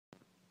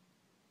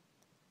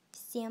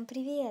Всем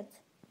привет!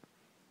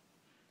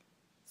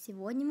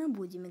 Сегодня мы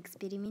будем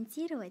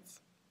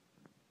экспериментировать.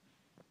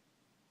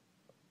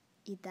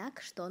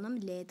 Итак, что нам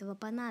для этого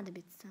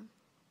понадобится?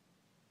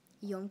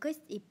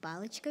 Емкость и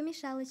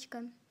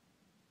палочка-мешалочка.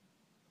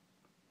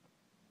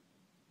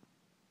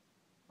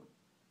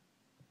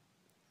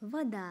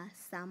 Вода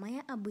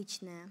самая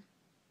обычная.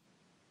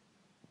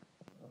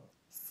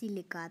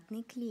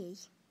 Силикатный клей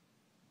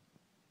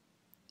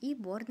и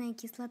борная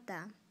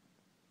кислота.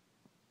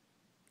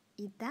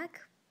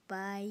 Итак,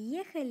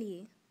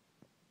 поехали!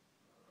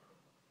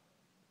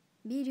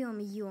 Берем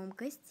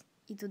емкость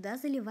и туда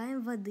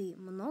заливаем воды.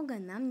 Много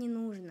нам не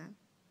нужно.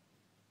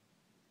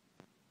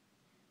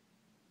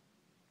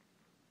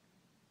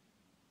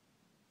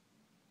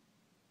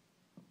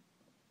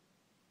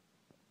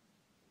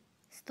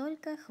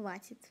 Столько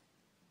хватит.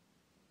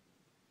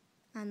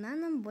 Она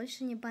нам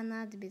больше не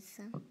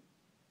понадобится.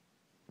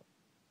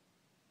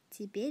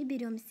 Теперь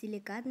берем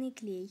силикатный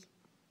клей.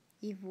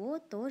 Его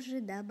тоже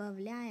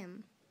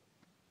добавляем.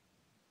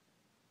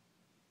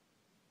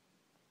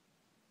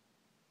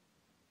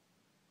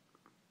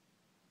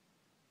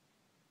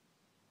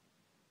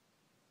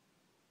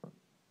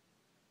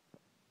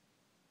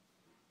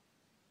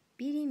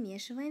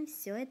 Перемешиваем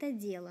все это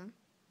дело.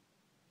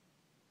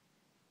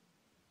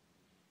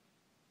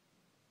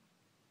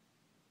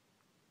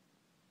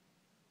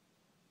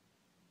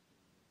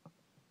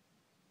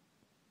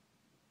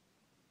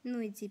 Ну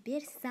и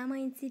теперь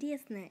самое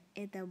интересное –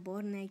 это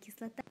борная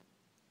кислота.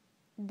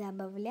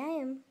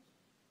 Добавляем.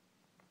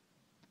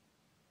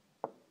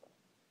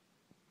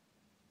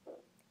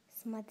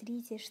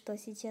 Смотрите, что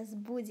сейчас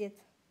будет.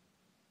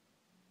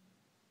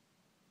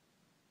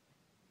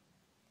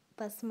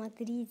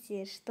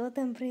 Посмотрите, что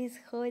там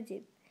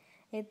происходит.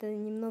 Это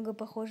немного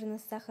похоже на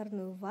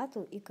сахарную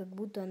вату, и как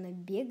будто она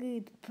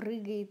бегает,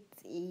 прыгает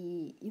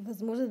и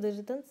возможно,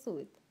 даже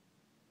танцует.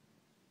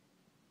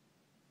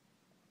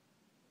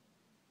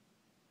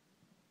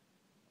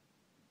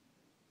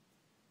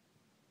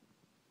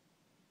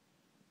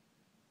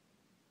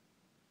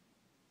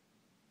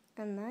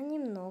 Она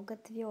немного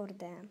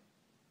твердая.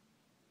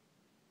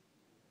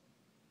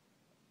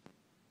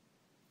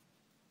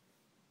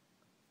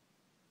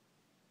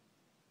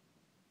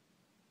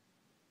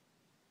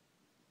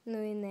 Ну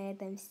и на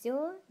этом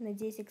все.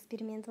 Надеюсь,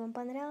 эксперимент вам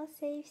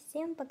понравился. И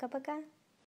всем пока-пока.